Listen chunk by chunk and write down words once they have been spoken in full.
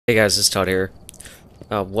Hey guys, it's Todd here.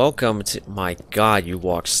 Welcome to— my god, you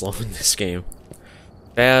walk slow in this game.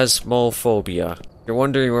 Phasmophobia. You're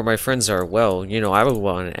wondering where my friends are. Well, you know, I would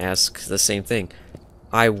want to ask the same thing.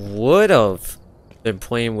 I would have been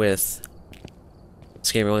playing with—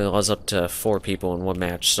 this game only allows up to 4 people in one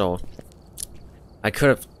match, so I could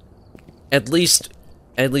have at least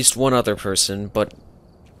one other person, but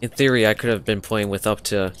in theory I could have been playing with up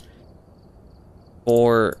to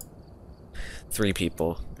 3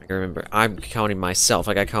 people. I remember, I'm counting myself.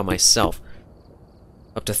 I gotta count myself.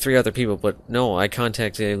 Up to 3 other people, but no, I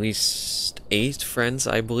contacted at least 8 friends,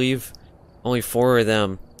 I believe. Only 4 of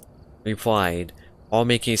them replied, all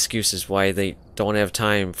making excuses why they don't have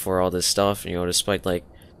time for all this stuff, you know, despite, like,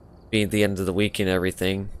 being the end of the week and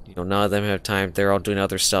everything. You know, none of them have time. They're all doing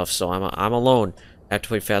other stuff, so I'm alone. I have to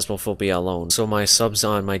play Phasmophobia alone. So my subs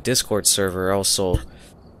on my Discord server also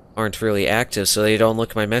aren't really active, so they don't look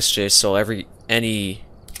at my messages, so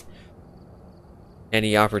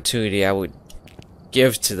any opportunity I would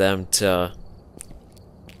give to them to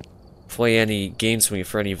play any games with me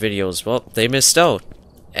for any videos, well, they missed out.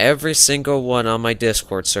 Every single one on my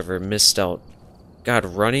Discord server missed out. God,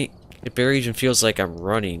 running, it barely even feels like I'm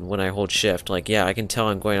running when I hold shift. Like, yeah, I can tell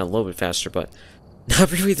I'm going a little bit faster, but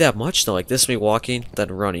not really that much though. Like, this me walking, then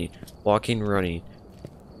running. Walking, running.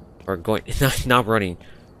 Or going— not running.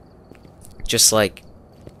 Just like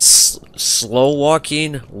slow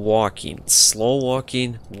walking, walking. Slow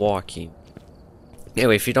walking, walking.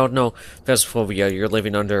 Anyway, if you don't know Phasmophobia, you're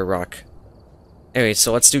living under a rock. Anyway,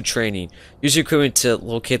 so let's do training. Use your equipment to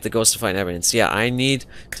locate the ghost to find evidence. Yeah, I need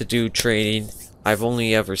to do training. I've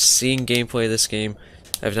only ever seen gameplay of this game.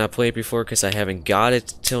 I've not played it before because I haven't got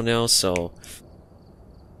it till now, so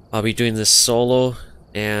I'll be doing this solo,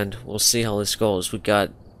 and we'll see how this goes. We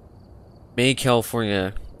got May,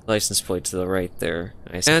 California license plate to the right there.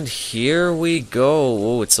 Nice. And here we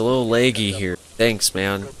go. Oh, it's a little laggy here. Thanks,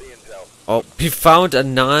 man. Oh, we found a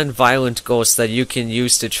non-violent ghost that you can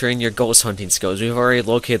use to train your ghost hunting skills. We've already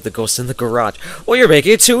located the ghost in the garage. Well, you're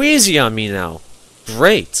making it too easy on me now.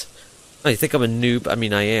 Great. Oh, you think I'm a noob? I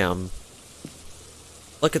mean, I am.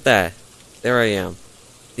 Look at that. There I am.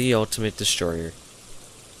 The ultimate destroyer.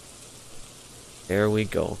 There we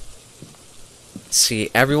go. See,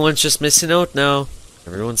 everyone's just missing out now.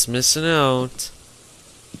 Everyone's missing out.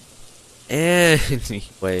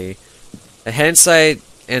 Anyway, hindsight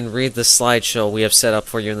and read the slideshow we have set up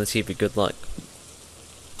for you on the TV. Good luck.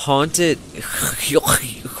 Haunted.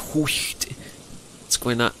 What's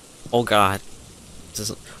going on? Oh God.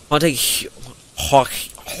 Haunted.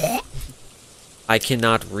 I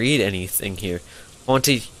cannot read anything here.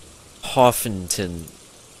 Haunted Hoffington.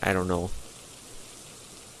 I don't know.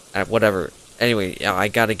 Whatever. Anyway, yeah, I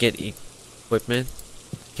gotta get equipment.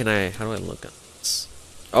 Can I? How do I look at this?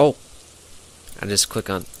 Oh, I just click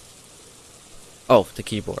on. Oh, the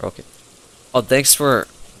keyboard. Okay. Oh, thanks for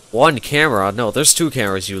 1 camera. No, there's 2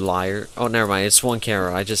 cameras, you liar. Oh, never mind. It's 1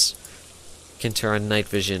 camera. I just can turn on night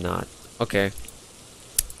vision on. Okay.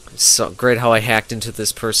 So great how I hacked into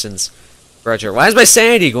this person's garage. Why is my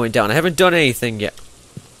sanity going down? I haven't done anything yet.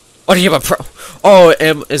 Oh, do you have a pro? Oh,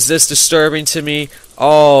 is this disturbing to me?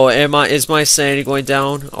 Oh, is my sanity going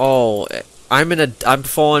down? Oh, I'm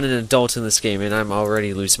falling an adult in this game, and I'm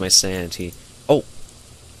already losing my sanity. Oh.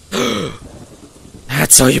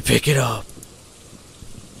 That's how you pick it up.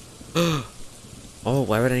 Oh,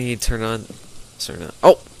 why would I need to turn on?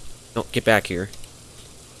 Oh, no, get back here.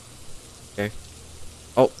 Okay.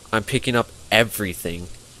 Oh, I'm picking up everything.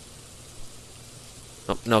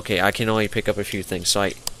 Oh, no, okay, I can only pick up a few things, so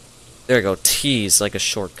there we go. T is like a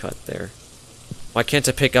shortcut there. Why can't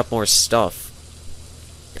I pick up more stuff?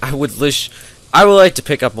 I would like to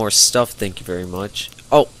pick up more stuff, thank you very much.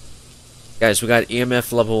 Oh, guys, we got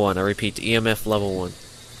EMF level 1. I repeat, EMF level 1.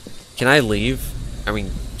 Can I leave? I mean,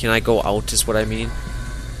 can I go out is what I mean?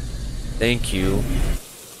 Thank you.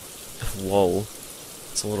 Whoa.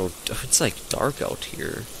 It's a little... it's like dark out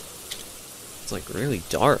here. It's like really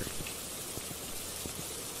dark.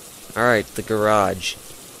 Alright, the garage.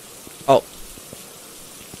 Oh.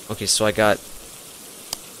 Okay, so I got...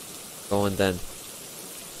 going then.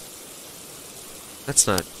 That's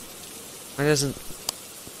not... why doesn't...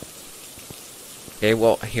 okay,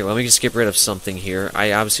 well, here, let me just get rid of something here.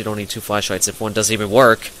 I obviously don't need 2 flashlights if one doesn't even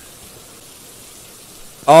work.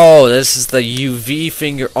 Oh, this is the UV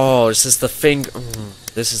finger. Oh, this is the finger...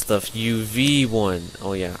 this is the UV one.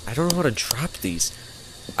 Oh, yeah. I don't know how to drop these.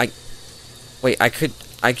 Wait, I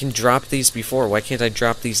can drop these before. Why can't I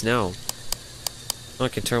drop these now? Oh, I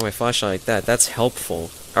can turn my flashlight like that. That's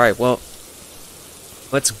helpful. Alright, well...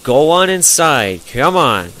 let's go on inside. Come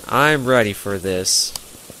on. I'm ready for this.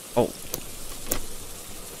 Oh.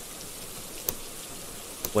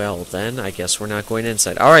 Well, then, I guess we're not going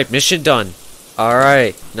inside. Alright, mission done.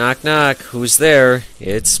 Alright, knock knock. Who's there?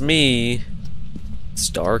 It's me. It's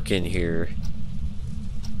dark in here.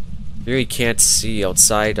 Really can't see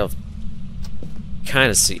outside of...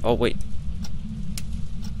 Kinda see. Oh, wait.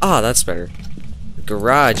 Ah, that's better.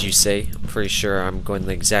 Garage, you say? I'm pretty sure I'm going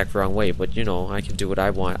the exact wrong way, but you know, I can do what I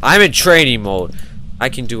want. I'm in training mode. I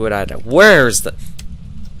can do what I do. Where's the...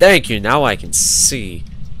 Thank you, now I can see.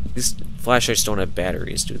 These flashlights don't have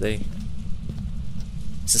batteries, do they?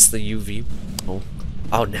 Is this the UV? Oh,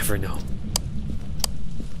 I'll never know.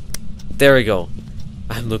 There we go.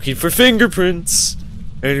 I'm looking for fingerprints.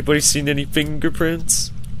 Anybody seen any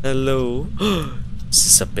fingerprints? Hello? Is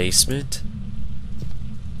this a basement?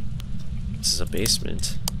 This is a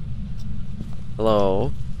basement.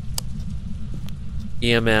 Hello?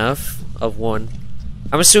 EMF of 1.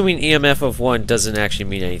 I'm assuming EMF of 1 doesn't actually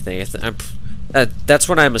mean anything. That's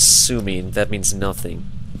what I'm assuming. That means nothing.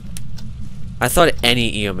 I thought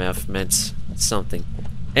any EMF meant something.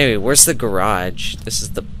 Anyway, where's the garage? This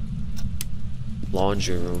is the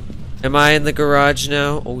laundry room. Am I in the garage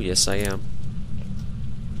now? Oh, yes, I am.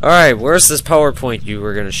 Alright, where's this PowerPoint you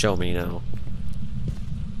were gonna show me now?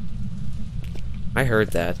 I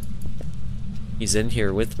heard that. He's in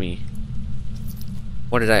here with me.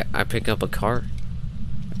 What did I pick up a car?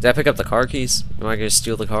 Did I pick up the car keys? Am I gonna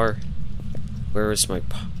steal the car? Where is my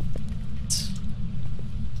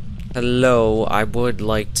Hello, I would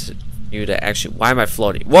like you to actually... Why am I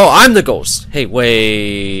floating? Whoa, I'm the ghost! Hey,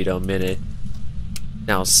 wait a minute.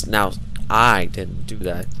 Now, I didn't do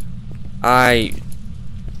that. I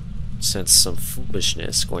sense some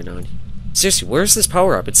foolishness going on. Seriously, where's this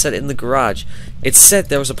power-up? It said in the garage. It said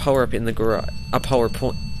there was a power-up in the garage. A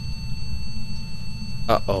PowerPoint.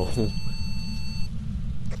 Uh-oh.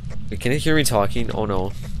 Wait, can it hear me talking? Oh,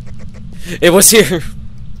 no. It was here!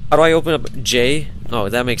 How do I open up J? Oh,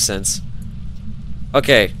 that makes sense.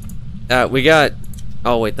 Okay. We got...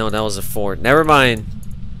 Oh, wait, no, that was a 4. Never mind.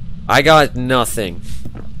 I got nothing.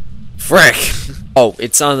 Frick! Oh,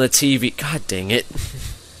 it's on the TV. God dang it.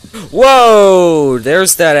 Whoa!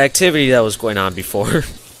 There's that activity that was going on before.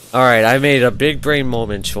 Alright, I made a big brain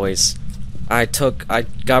moment choice. I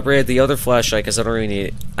got rid of the other flashlight because I don't really need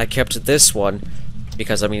it. I kept this one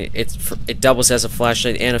because, I mean, it doubles as a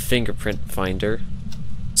flashlight and a fingerprint finder.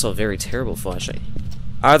 It's a very terrible flashlight.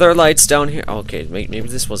 Are there lights down here? Okay, maybe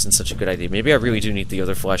this wasn't such a good idea. Maybe I really do need the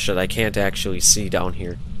other flashlight. I can't actually see down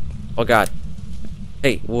here. Oh god.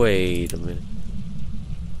 Hey, wait a minute.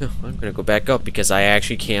 No, I'm gonna go back up because I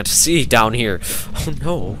actually can't see down here. Oh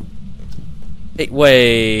no. Hey,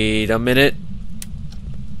 wait a minute.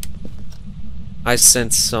 I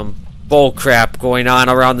sense some bull crap going on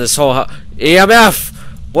around this whole house. EMF!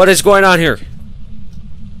 What is going on here?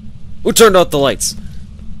 Who turned out the lights?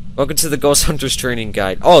 Welcome to the Ghost Hunters training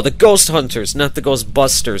guide. Oh, the Ghost Hunters, not the Ghost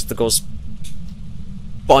Busters, the Ghost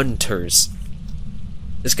Bunters.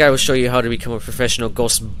 This guy will show you how to become a professional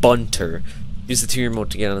Ghost Bunter. Use the TV remote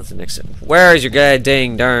to get on to the next step. Where's your guy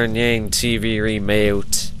dang darn yang TV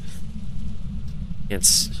remote?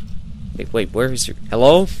 It's... Wait, where is your...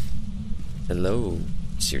 Hello? Hello?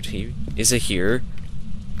 Is your TV? Is it here?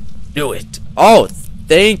 Knew it! Oh,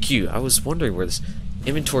 thank you! I was wondering where this...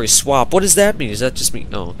 Inventory swap. What does that mean? Does that just mean...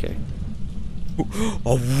 Oh, okay.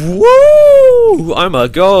 Oh, woo! I'm a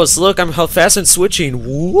ghost! Look, I'm how fast and switching!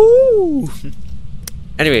 Woo!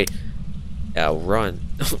 Anyway. Run.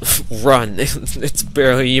 Run. It's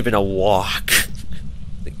barely even a walk.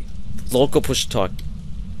 Local push to talk.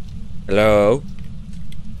 Hello?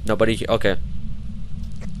 Nobody... Okay.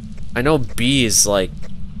 I know B is like...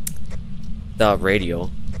 the radio.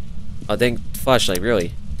 I think flashlight,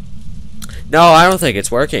 really. No, I don't think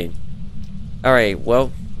it's working. Alright,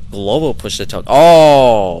 well, global push to talk.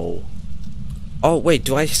 Oh! Oh, wait,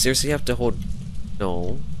 do I seriously have to hold...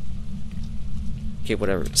 No. Okay,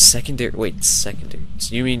 whatever. Secondary... Wait, secondary.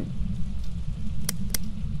 So you mean...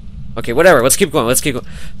 Okay, whatever. Let's keep going. Let's keep going.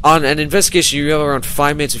 On an investigation, you have around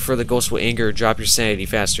 5 minutes before the ghost will anger or drop your sanity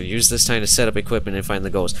faster. Use this time to set up equipment and find the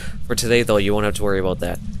ghost. For today, though, you won't have to worry about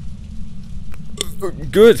that.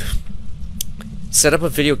 Good. Set up a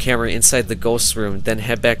video camera inside the ghost room, then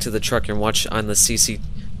head back to the truck and watch on the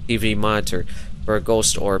CCTV monitor for a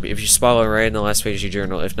ghost orb. If you spot one right in the last page of your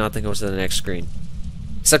journal, if not, then go to the next screen.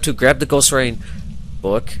 Step 2, grab the ghost writing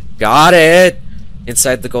book. Got it!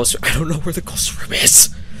 Inside the ghost room. I don't know where the ghost room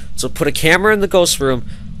is. So put a camera in the ghost room,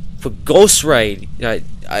 put ghost write,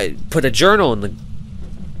 I put a journal in the...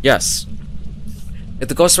 Yes. If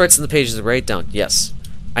the ghost writes in the pages, write down. Yes.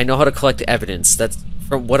 I know how to collect evidence. That's...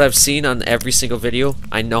 From what I've seen on every single video,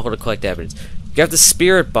 I know how to collect evidence. You have the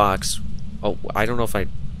spirit box. Oh, I don't know if I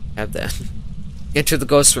have that. Enter the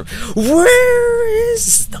ghost room. Where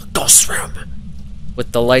is the ghost room?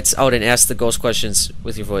 With the lights out and ask the ghost questions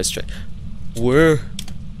with your voice. Where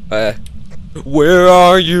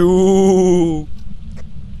are you?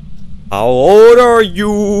 How old are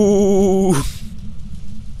you?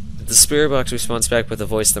 The spirit box responds back with a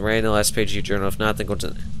voice that ran in the last page of your journal. If not, then go to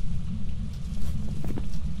the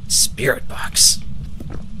spirit box.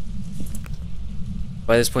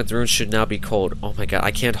 By this point, the room should now be cold. Oh my god,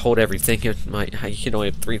 I can't hold everything in my... I can only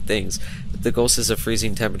have 3 things. If the ghost is a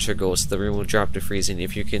freezing temperature ghost, the room will drop to freezing.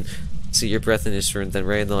 If you can see your breath in this room, then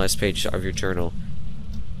write in the last page of your journal.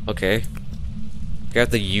 Okay.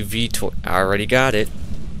 Got the UV torch. I already got it.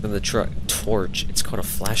 From the torch. It's called a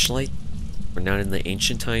flashlight. We're not in the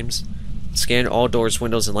ancient times. Scan all doors,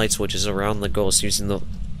 windows, and light switches around the ghost using the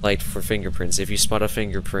light for fingerprints. If you spot a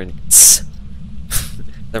fingerprint,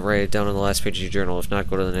 then write it down on the last page of your journal. If not,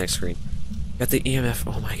 go to the next screen. Got the EMF.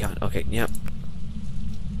 Oh my god. Okay, yep.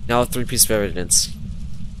 Now 3 pieces of evidence.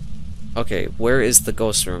 Okay, where is the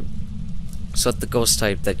ghost room? So the ghost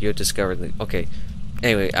type that you discovered. Okay.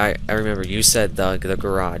 Anyway, I remember you said the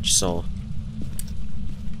garage, so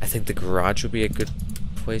I think the garage would be a good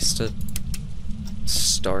place to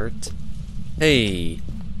start. Hey,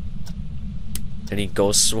 any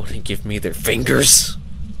ghosts want to give me their fingers?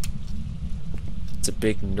 It's a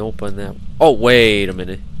big nope on that. Oh, wait a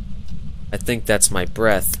minute. I think that's my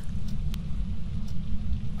breath.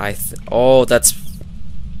 Oh, that's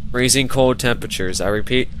freezing cold temperatures. I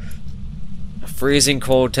repeat, freezing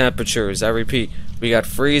cold temperatures. I repeat, we got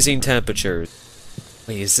freezing temperatures.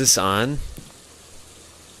 Wait, is this on?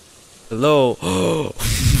 Hello.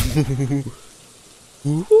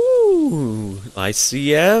 Ooh, I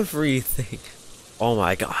see everything. Oh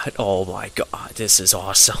my god. Oh my god. This is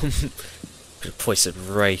awesome. I'm gonna place it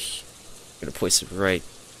right. I'm gonna place it right.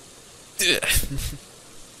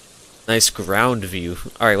 Nice ground view.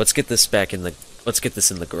 All right, let's get this back in the. Let's get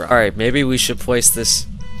this in the garage. All right, maybe we should place this.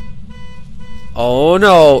 Oh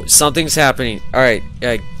no, something's happening. All right,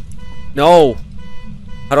 no.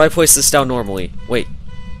 How do I place this down normally? Wait,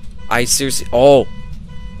 I seriously. Oh.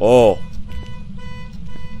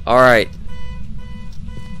 All right.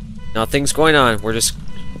 Nothing's going on. We're just.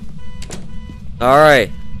 All right,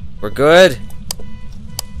 we're good.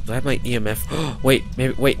 Do I have my EMF? Wait,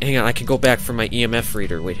 maybe. Wait, hang on. I can go back for my EMF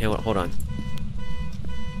reader. Wait, hang on. Hold on.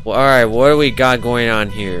 Well, all right, what do we got going on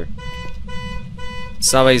here?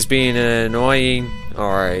 Somebody's being annoying.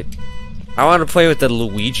 All right. I want to play with the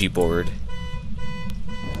Luigi board.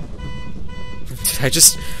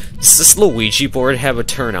 Does this Luigi board have a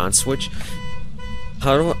turn on switch?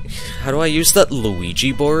 How do I use that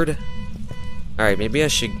Luigi board? All right, maybe I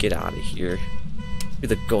should get out of here. Maybe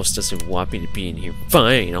the ghost doesn't want me to be in here.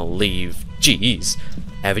 Fine, I'll leave. Jeez.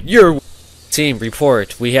 Have it your way. Team,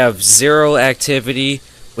 report. We have 0 activity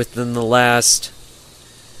within the last...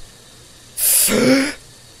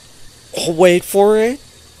 Oh, wait for it.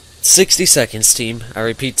 60 seconds, team. I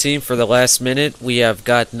repeat, team, for the last minute, we have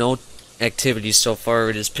got no activity so far.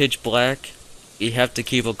 It is pitch black. You have to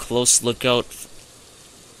keep a close lookout.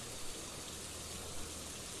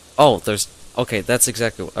 Oh, there's... Okay, that's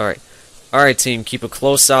exactly... Alright. Alright, team, keep a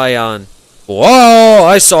close eye on... Whoa!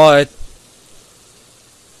 I saw it!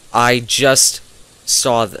 I just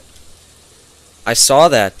saw that. I saw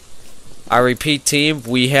that. I repeat, team,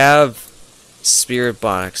 we have... Spirit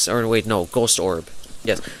box. Or wait, no, ghost orb.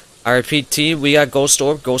 Yes. I repeat, team, we got ghost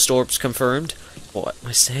orb. Ghost orb's confirmed. What?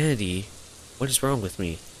 My sanity? What is wrong with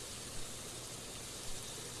me?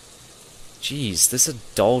 Jeez, this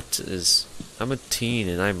adult is... I'm a teen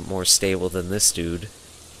and I'm more stable than this dude.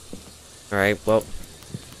 Alright, well...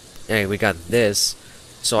 Hey, we got this.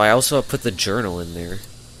 So I also put the journal in there.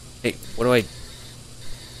 Hey, what do I...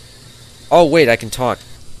 Oh, wait, I can talk.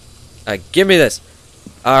 Give me this!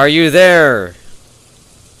 Are you there?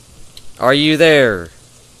 Are you there?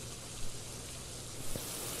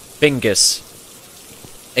 Bingus.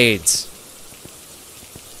 AIDS.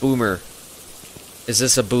 Boomer. Is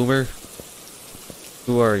this a boomer?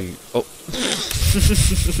 Who are you? Oh.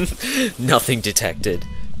 Nothing detected.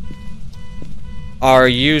 Are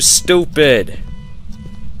you stupid?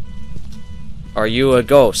 Are you a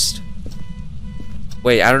ghost?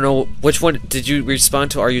 Wait, I don't know. Which one did you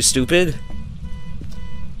respond to? Are you stupid?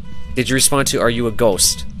 Did you respond to, are you a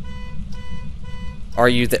ghost? Are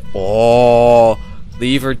you the... Oh,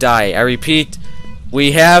 leave or die. I repeat,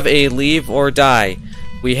 we have a leave or die.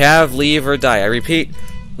 We have leave or die. I repeat,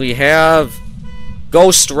 we have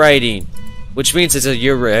ghost writing, which means it's a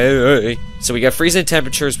year. So we got freezing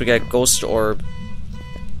temperatures, we got ghost orb,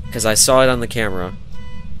 because I saw it on the camera.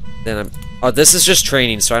 Then I'm... Oh, this is just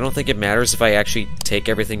training, so I don't think it matters if I actually take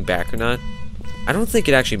everything back or not. I don't think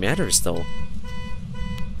it actually matters, though.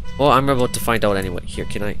 Well, I'm about to find out anyway. Here,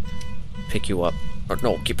 can I pick you up? Or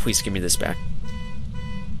no, please give me this back.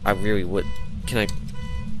 I really would. Can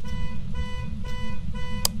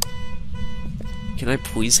I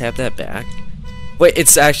please have that back? Wait,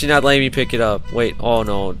 it's actually not letting me pick it up. Wait, oh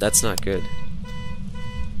no, that's not good.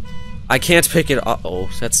 I can't pick it up. Uh-oh,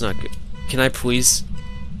 that's not good. Can I please?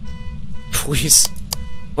 Please?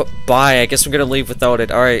 What? Bye, I guess I'm gonna leave without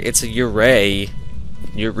it. Alright, it's a Uray.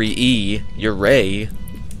 Uray.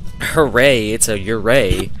 Hooray, it's a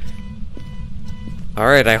Uray.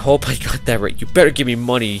 Alright, I hope I got that right. You better give me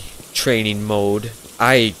money, training mode.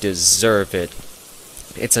 I deserve it.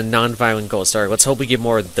 It's a non-violent ghost. Alright, let's hope we get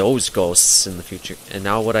more of those ghosts in the future. And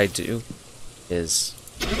now what I do is...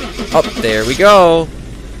 Oh, there we go!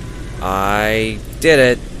 I did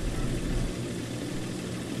it.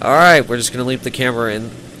 Alright, we're just gonna leave the camera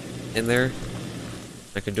in there.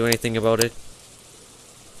 I can do anything about it.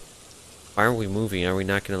 Why are we moving? Are we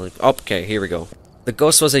not gonna leave? Oh, okay, here we go. The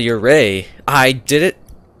ghost was a Uray. I did it.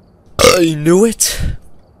 I knew it.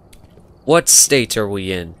 What state are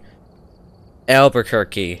we in?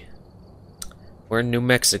 Albuquerque. We're in New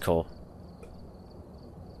Mexico.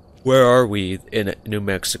 Where are we in New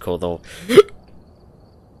Mexico, though?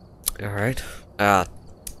 Alright. Your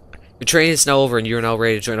training is now over and you're now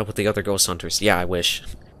ready to join up with the other ghost hunters. Yeah, I wish.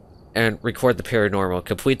 And record the paranormal.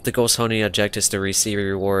 Complete the ghost hunting objectives to receive a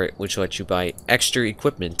reward, which will let you buy extra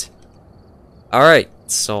equipment. Alright,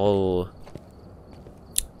 so...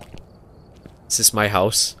 Is this my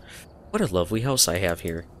house? What a lovely house I have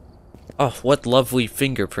here. Oh, what lovely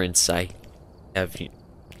fingerprints I have here.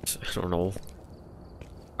 I don't know.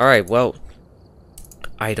 Alright, well...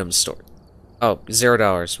 Item store. Oh,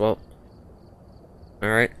 $0. Well...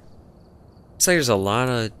 Alright. Looks like there's a lot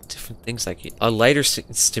of different things I can... A lighter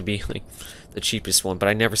seems to be, like, the cheapest one, but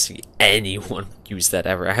I never see anyone use that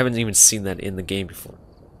ever. I haven't even seen that in the game before.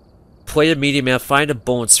 Play a medium map, find a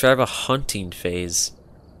bone, survive a hunting phase.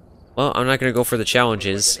 Well, I'm not gonna go for the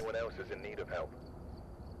challenges.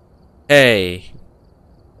 Hey.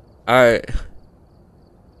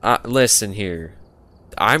 Listen here.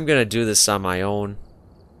 I'm gonna do this on my own.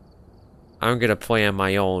 I'm gonna play on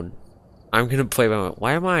my own. I'm gonna play by my...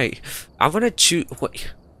 Why am I... I'm gonna choose...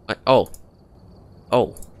 What? Oh.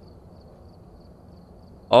 Oh.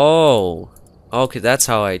 Oh. Okay, that's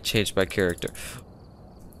how I changed my character.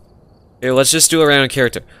 Here, let's just do a random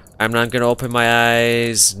character. I'm not gonna open my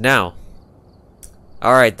eyes now.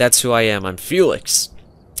 Alright, that's who I am. I'm Felix.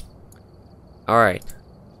 Alright.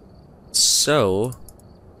 So...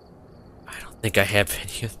 I don't think I have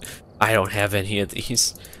any of... I don't have any of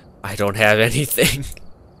these. I don't have anything.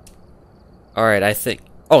 Alright, I think...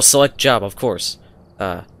 Oh, select job, of course.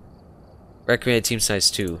 Recommended team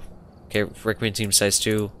size 2. Okay, recommended team size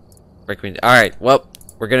 2. Recommended... Alright, well,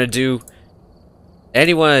 we're gonna do...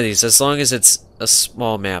 any one of these, as long as it's a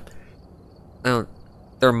small map.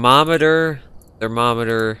 Thermometer. I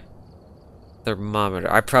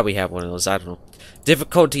probably have one of those, I don't know.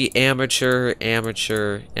 Difficulty, amateur.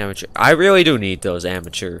 I really do need those,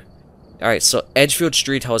 amateur. Alright, so Edgefield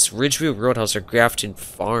Street House, Ridgeview Roadhouse, or Grafton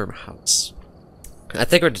Farmhouse. I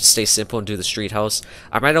think we're going to stay simple and do the Street House.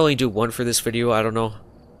 I might only do one for this video, I don't know.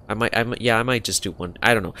 I might just do one.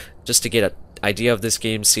 I don't know. Just to get an idea of this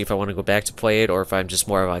game, see if I want to go back to play it, or if I'm just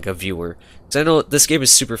more of like a viewer. Because I know this game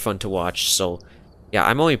is super fun to watch, so... Yeah,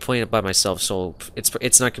 I'm only playing it by myself, so it's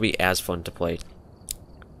not going to be as fun to play.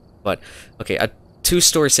 But, okay, a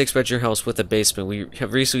 2-story, 6-bedroom house with a basement. We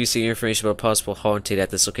have recently seen information about a possible haunted at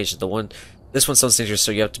this location. This one sounds dangerous,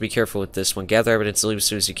 so you have to be careful with this one. Gather evidence and leave as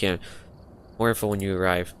soon as you can. More info when you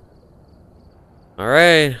arrive.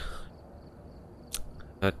 Alright.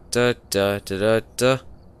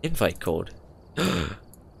 Invite code.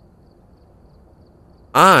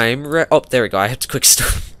 Oh, there we go. I have to quick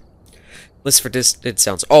start. Listen for distant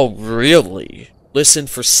sounds. Oh, really? Listen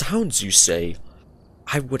for sounds, you say?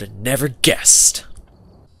 I would have never guessed.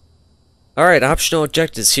 Alright, optional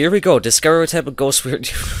objectives. Here we go. Discover what type of ghost we're...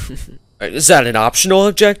 Is that an optional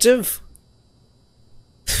objective?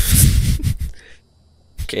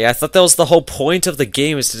 Okay, I thought that was the whole point of the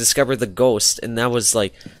game, is to discover the ghost, and that was,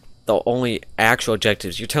 like, the only actual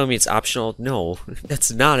objectives. You're telling me it's optional? No,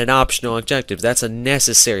 that's not an optional objective. That's a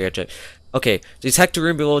necessary objective. Okay, detect a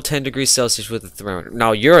room below 10 degrees Celsius with a thermometer.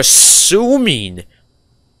 Now, you're assuming...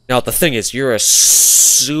 Now, the thing is, you're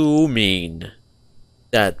assuming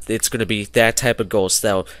that it's going to be that type of ghost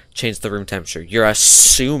that'll change the room temperature. You're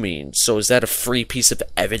assuming. So, is that a free piece of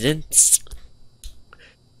evidence?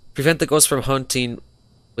 Prevent the ghost from hunting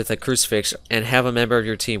with a crucifix and have a member of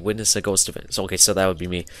your team witness a ghost event. So, okay, so that would be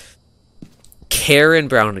me. Karen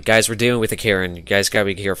Brown. Guys, we're dealing with a Karen. You guys gotta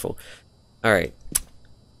be careful. Alright.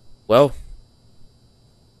 Well,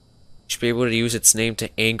 you should be able to use its name to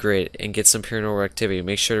anger it and get some paranormal activity.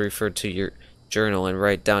 Make sure to refer to your journal and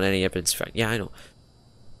write down any evidence found. Yeah, I know.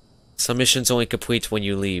 Some missions only complete when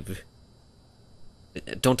you leave.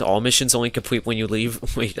 Don't all missions only complete when you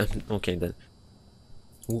leave? Wait, okay then.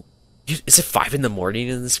 Is it 5 in the morning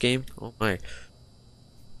in this game? Oh my.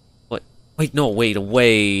 What? Wait, no,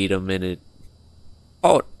 wait a minute.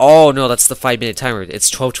 Oh no, that's the 5-minute timer. It's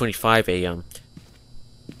 12:25 a.m.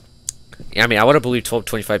 Yeah, I mean, I would have believed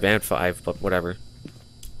 12:25 and 5, but whatever.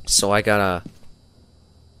 So I gotta...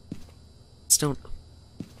 Stone.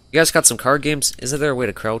 You guys got some card games? Isn't there a way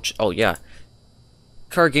to crouch? Oh, yeah.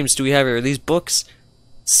 Card games do we have here? Are these books?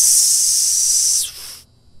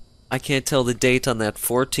 I can't tell the date on that.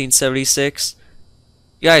 1476?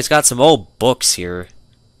 You guys got some old books here.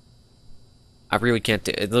 I really can't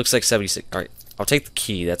do it. It looks like 76. Alright, I'll take the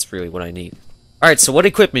key. That's really what I need. Alright, so what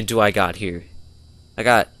equipment do I got here? I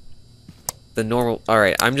got the normal...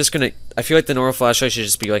 Alright, I'm just gonna... I feel like the normal flashlight should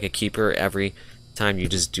just be like a keeper every time you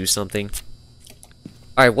just do something.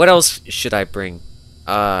 Alright, what else should I bring?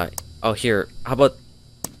 Oh, here. How about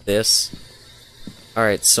this?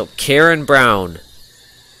 Alright, so Karen Brown.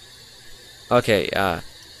 Okay, I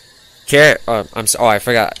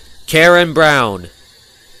forgot. Karen Brown.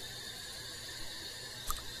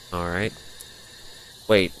 Alright.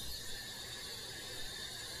 Wait.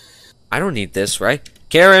 I don't need this, right?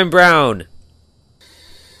 Karen Brown!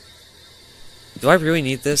 Do I really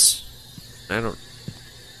need this? I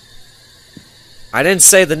didn't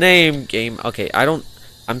say the name, game. Okay, I'm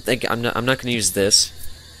not gonna use this.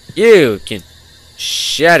 You can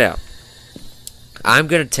shut up. I'm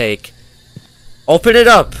gonna take... Open it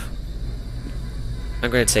up! I'm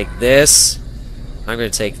gonna take this. I'm gonna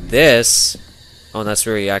take this. Oh, and that's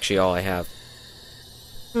really actually all I have.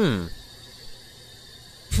 This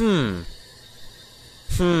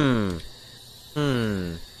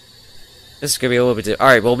is gonna be a little bit...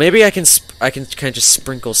 Alright, well, maybe I can kind of just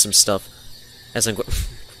sprinkle some stuff as I'm going...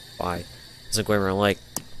 Why? As I'm going around, like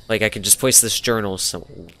I can just place this journal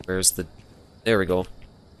somewhere. Where's the... There we go.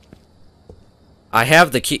 I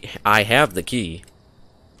have the key. I have the key.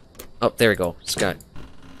 Oh, there we go. Scott.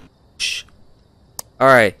 Shh.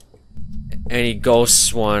 Alright. Any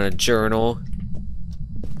ghosts want a journal?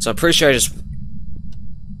 So I'm pretty sure I just...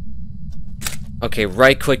 Okay,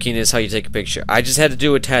 right-clicking is how you take a picture. I just had to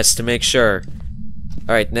do a test to make sure.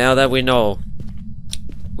 Alright, now that we know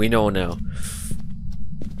now.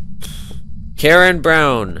 Karen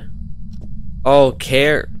Brown. Oh,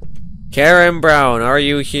 Karen Brown, are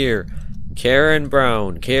you here? Karen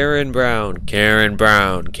Brown, Karen Brown, Karen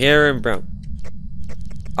Brown, Karen Brown.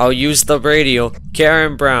 I'll use the radio.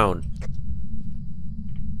 Karen Brown.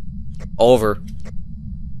 Over.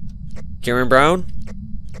 Karen Brown?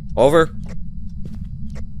 Over.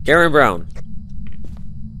 Karen Brown.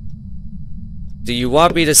 Do you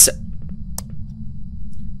want me to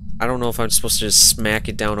I don't know if I'm supposed to just smack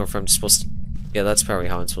it down or if I'm supposed to... Yeah, that's probably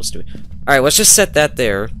how I'm supposed to do it. Alright, let's just set that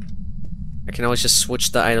there. I can always just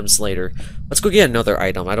switch the items later. Let's go get another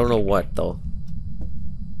item. I don't know what, though.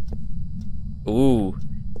 Ooh.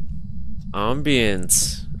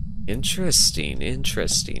 Ambience. Interesting,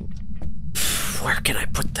 interesting. Where can I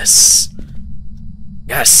put this?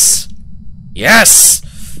 Yes! Yes!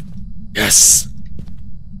 Yes!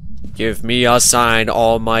 Give me a sign,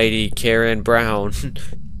 almighty Karen Brown.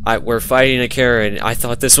 We're fighting a Karen. I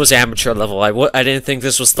thought this was amateur level. I didn't think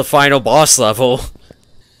this was the final boss level.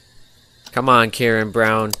 Come on, Karen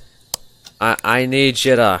Brown. I need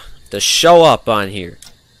you to show up on here.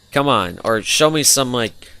 Come on, or show me some,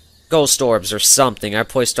 like, ghost orbs or something. I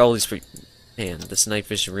placed all these for... Man, this night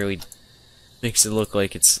vision really makes it look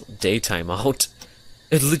like it's daytime out.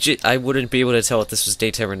 It legit, I wouldn't be able to tell if this was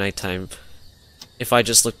daytime or nighttime. If I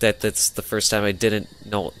just looked at this the first time, I didn't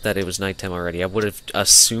know that it was nighttime already. I would have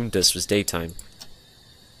assumed this was daytime.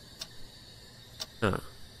 Huh.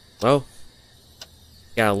 Well,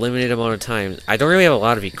 got a limited amount of time. I don't really have a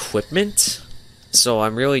lot of equipment, so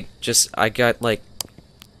I'm really just... I got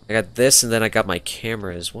this, and then I got my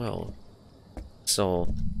camera as well.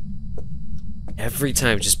 So, every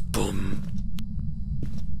time, just boom.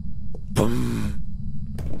 Boom.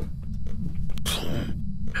 Boom.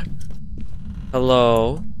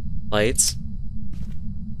 Hello? Lights?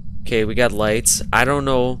 Okay, we got lights. I don't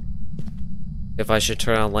know if I should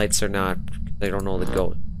turn on lights or not. They don't know the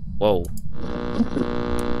go. Whoa.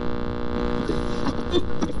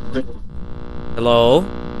 Hello?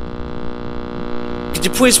 Could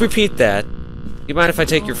you please repeat that? Do you mind if I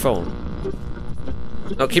take your phone?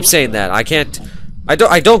 No, keep saying that. I can't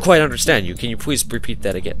I don't quite understand you. Can you please repeat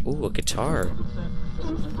that again? Ooh, a guitar.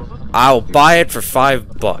 I'll buy it for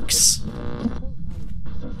 $5.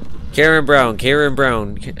 Karen Brown, Karen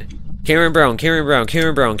Brown, Karen Brown, Karen Brown,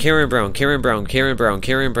 Karen Brown, Karen Brown, Karen Brown, Karen Brown,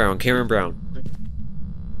 Karen Brown, Karen Brown.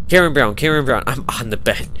 Karen Brown, Karen Brown, I'm on the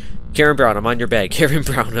bed. Karen Brown, I'm on your bed. Karen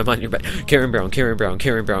Brown, I'm on your bed. Karen Brown, Karen Brown,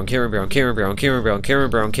 Karen Brown, Karen Brown, Karen Brown, Karen Brown, Karen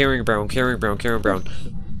Brown, Karen Brown, Karen Brown, Karen Brown.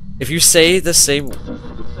 If you say the same...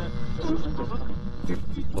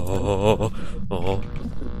 Oh.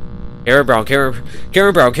 Karen Brown, Karen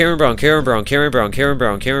Brown, Karen Brown, Karen Brown, Karen Brown, Karen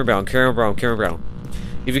Brown, Karen Brown, Karen Brown, Karen Brown.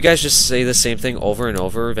 If you guys just say the same thing over and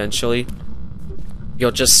over, eventually, you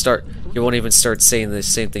won't even start saying the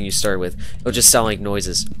same thing you started with. It'll just sound like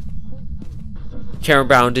noises. Karen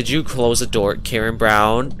Brown, did you close the door? Karen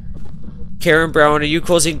Brown? Karen Brown, are you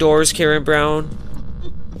closing doors, Karen Brown?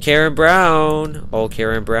 Karen Brown! Oh,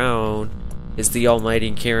 Karen Brown. Is the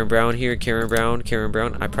almighty Karen Brown here? Karen Brown, Karen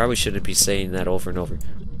Brown? I probably shouldn't be saying that over and over.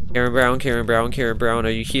 Karen Brown, Karen Brown, Karen Brown, are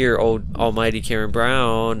you here? Oh, almighty Karen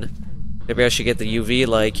Brown. Maybe I should get the UV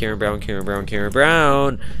light. Karen Brown, Karen Brown, Karen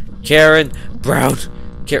Brown. Karen Brown.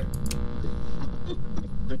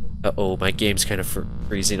 Uh-oh, my game's kind of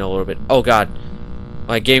freezing a little bit. Oh, God.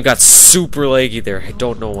 My game got super laggy there. I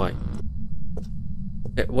don't know why.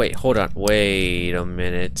 Wait, hold on. Wait a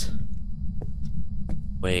minute.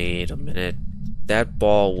 Wait a minute. That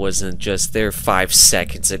ball wasn't just there 5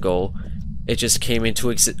 seconds ago. It just came into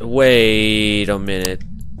existence. Wait a minute.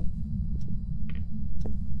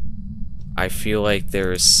 I feel like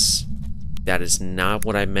that is not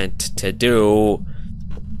what I meant to do.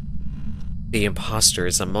 The imposter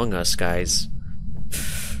is among us, guys.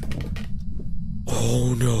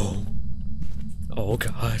 Oh no. Oh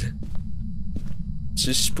god. This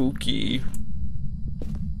is spooky.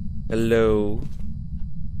 Hello.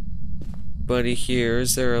 Buddy here,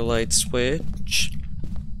 is there a light switch?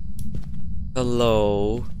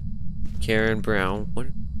 Hello. Karen Brown. What?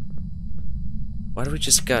 Why do we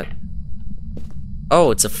just got...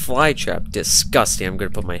 Oh, it's a fly trap. Disgusting. I'm gonna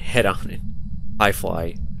put my head on it. Hi,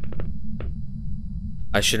 fly.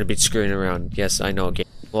 I shouldn't be screwing around. Yes, I know.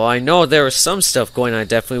 Well, I know there was some stuff going on,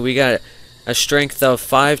 definitely. We got a strength of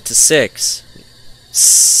 5 to 6.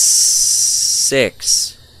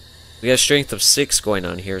 6. We got a strength of 6 going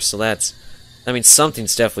on here, so that's... I mean,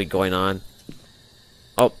 something's definitely going on.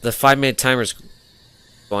 Oh, the 5-minute timer's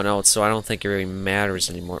going out, so I don't think it really matters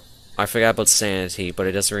anymore. I forgot about sanity, but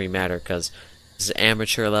it doesn't really matter, because this is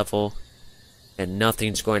amateur level, and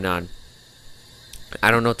nothing's going on.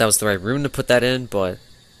 I don't know if that was the right room to put that in, but...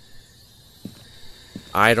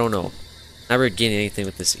 I don't know. Not really getting anything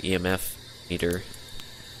with this EMF meter.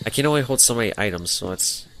 I can only hold so many items, so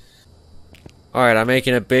it's... Alright, I'm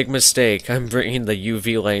making a big mistake. I'm bringing the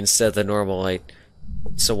UV light instead of the normal light.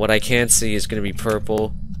 So what I can't see is going to be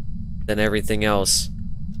purple. Then everything else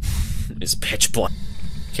is pitch black.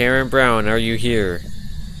 Karen Brown, are you here?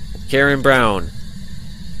 Karen Brown,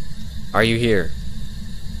 are you here?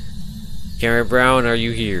 Karen Brown, are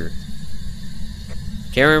you here?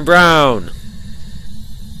 Karen Brown!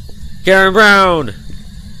 Karen Brown!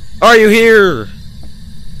 Are you here?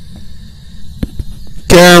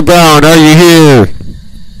 Karen Brown, are you here?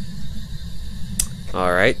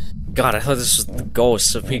 Alright. God, I thought this was the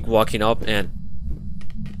ghost of me walking up and...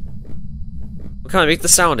 Come on, make the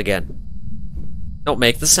sound again. Don't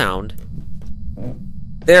make the sound.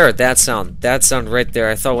 There, that sound. That sound right there.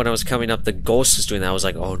 I thought when I was coming up the ghost was doing that. I was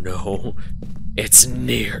like, oh no. It's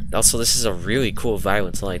near. Also, this is a really cool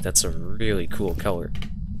violet light. That's a really cool color.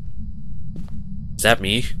 Is that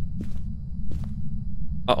me?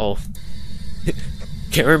 Uh-oh.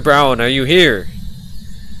 Karen Brown, are you here?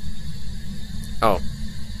 Oh.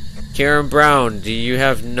 Karen Brown, do you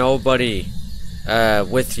have nobody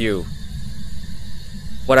with you?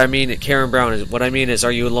 What I mean, Karen Brown, is,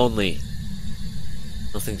 are you lonely?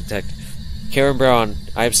 Nothing detected. Karen Brown,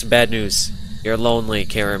 I have some bad news. You're lonely,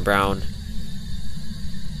 Karen Brown.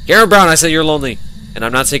 Karen Brown, I said you're lonely, and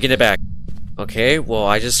I'm not taking it back. Okay, well,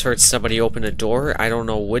 I just heard somebody open a door. I don't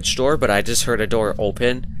know which door, but I just heard a door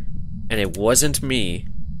open, and it wasn't me.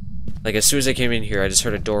 Like, as soon as I came in here, I just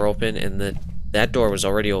heard a door open, and that door was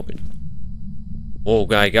already open. Oh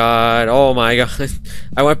my god, oh my god.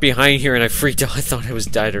 I went behind here and I freaked out. I thought I was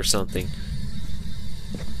dead or something.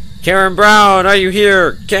 Karen Brown, are you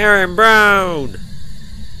here? Karen Brown!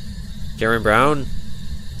 Karen Brown?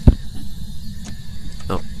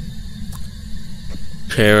 Oh.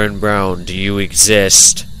 Karen Brown, do you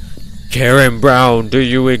exist? Karen Brown, do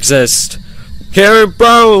you exist? Karen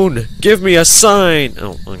Brown! Give me a sign!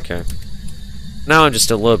 Oh, okay. Now I'm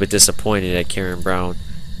just a little bit disappointed at Karen Brown.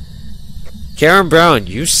 Karen Brown,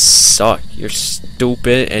 you suck. You're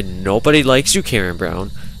stupid and nobody likes you, Karen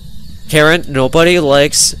Brown. Karen, nobody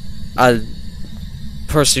likes a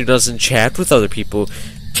person who doesn't chat with other people.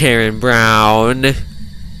 Karen Brown.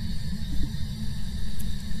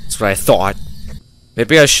 That's what I thought.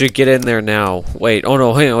 Maybe I should get in there now. Wait, oh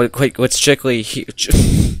no, hang on, wait, let's Chickly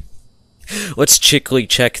let's Chickly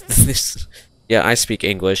check this. Yeah, I speak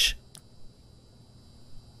English.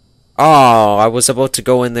 Oh, I was about to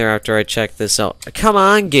go in there after I checked this out. Come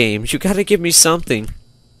on, games, you gotta give me something.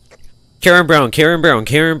 Karen Brown, Karen Brown,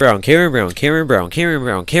 Karen Brown, Karen Brown, Karen Brown, Karen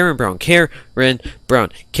Brown, Karen Brown, Karen Brown,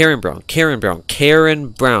 Karen Brown, Karen Brown, Karen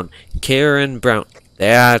Brown, Karen Brown.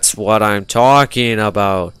 That's what I'm talking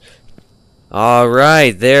about.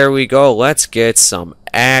 Alright, there we go. Let's get some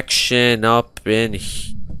action up in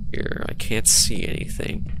here. I can't see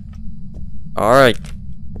anything. Alright.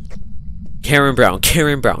 Karen Brown,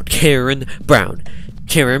 Karen Brown, Karen Brown,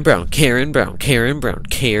 Karen Brown, Karen Brown, Karen Brown,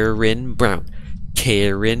 Karen Brown,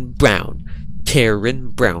 Karen Brown,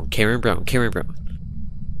 Karen Brown, Karen Brown, Karen Brown.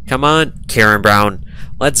 Come on, Karen Brown.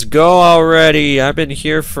 Let's go already. I've been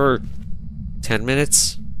here for 10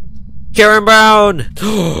 minutes. Karen Brown!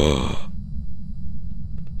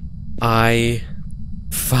 I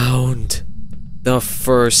found the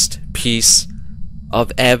first piece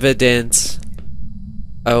of evidence.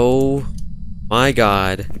 Oh my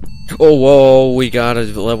god. Oh, whoa, we got a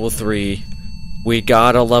level 3. We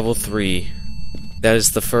got a level 3. That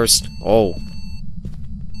is the first. Oh.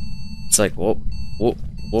 It's like, whoop, whoop,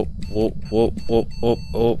 whoop, whoop, whoop, whoop, whoop,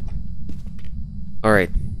 whoop. Alright.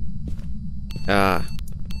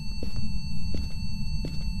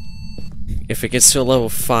 If it gets to a level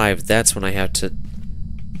 5, that's when I have to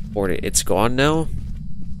board it. It's gone now?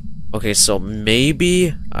 Okay, so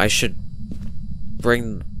maybe I should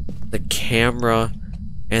bring the camera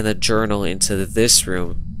and the journal into this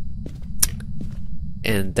room.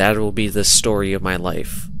 And that will be the story of my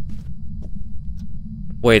life.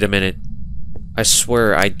 Wait a minute. I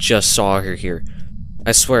swear I just saw her here.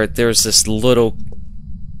 I swear there's this little...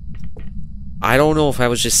 I don't know if I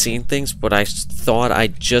was just seeing things, but I thought I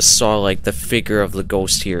just saw, like, the figure of the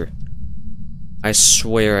ghost here. I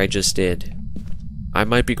swear I just did. I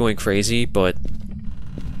might be going crazy, but...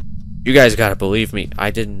 you guys gotta believe me.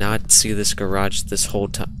 I did not see this garage this whole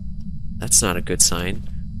time. That's not a good sign.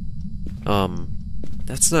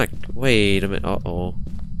 That's not... wait a minute. Uh-oh.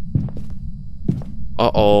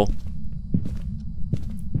 Uh-oh.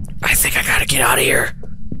 I think I gotta get out of here.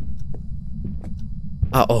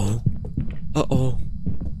 Uh-oh. Uh-oh.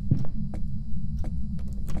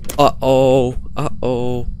 Uh-oh.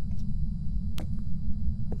 Uh-oh.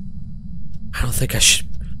 I don't think I should...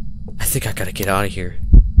 I think I gotta get out of here.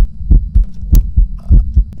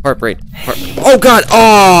 Heart rate. Oh god!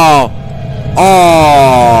 Oh!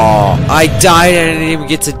 Oh! I died and I didn't even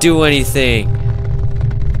get to do anything.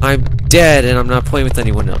 I'm dead and I'm not playing with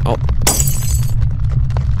anyone else. Oh.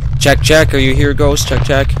 Check, check. Are you here, ghost? Check,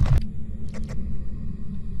 check.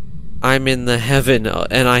 I'm in the heaven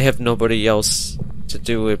and I have nobody else to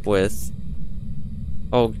do it with.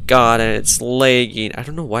 Oh god, and it's lagging. I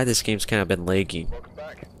don't know why this game's kind of been lagging. Welcome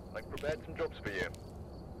back. I've prepared some jobs for you.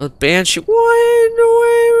 A banshee. What? No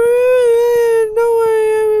way. No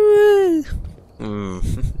way.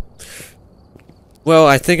 Well,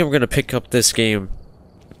 I think I'm gonna pick up this game.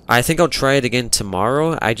 I think I'll try it again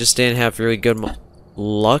tomorrow. I just didn't have really good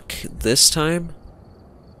luck this time.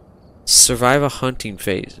 Survive a hunting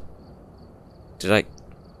phase. Did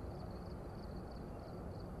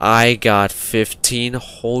I got $15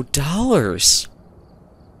 whole dollars.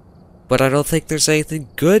 But I don't think there's anything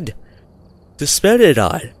good to spend it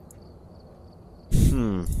on.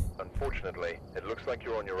 Unfortunately, it looks like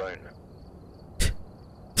you're on your own.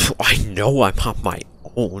 I know I'm on my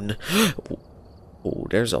own. Oh,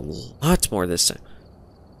 there's a lot more this time.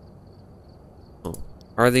 Oh,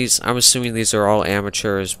 are these... I'm assuming these are all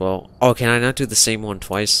amateur as well. Oh, can I not do the same one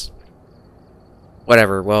twice?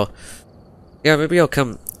 Whatever, well... yeah, maybe I'll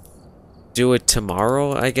come do it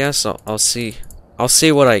tomorrow, I guess. I'll see. I'll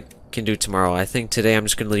see what I can do tomorrow. I think today I'm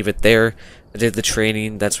just gonna leave it there. I did the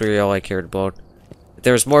training. That's really all I cared about. If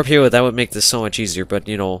there was more people, that would make this so much easier. But,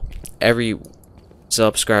 you know, every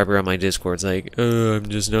subscriber on my Discord's like, I'm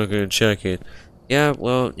just not gonna check it. Yeah,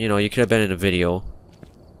 well, you know, you could have been in a video.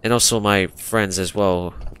 And also my friends as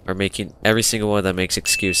well are making... every single one of them makes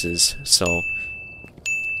excuses. So,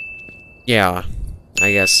 yeah.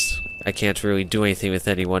 I guess I can't really do anything with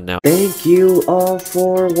anyone now. Thank you all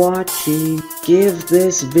for watching. Give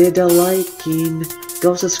this vid a liking.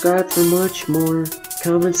 Go subscribe for much more.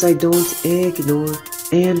 Comments I don't ignore.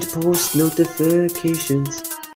 And post notifications.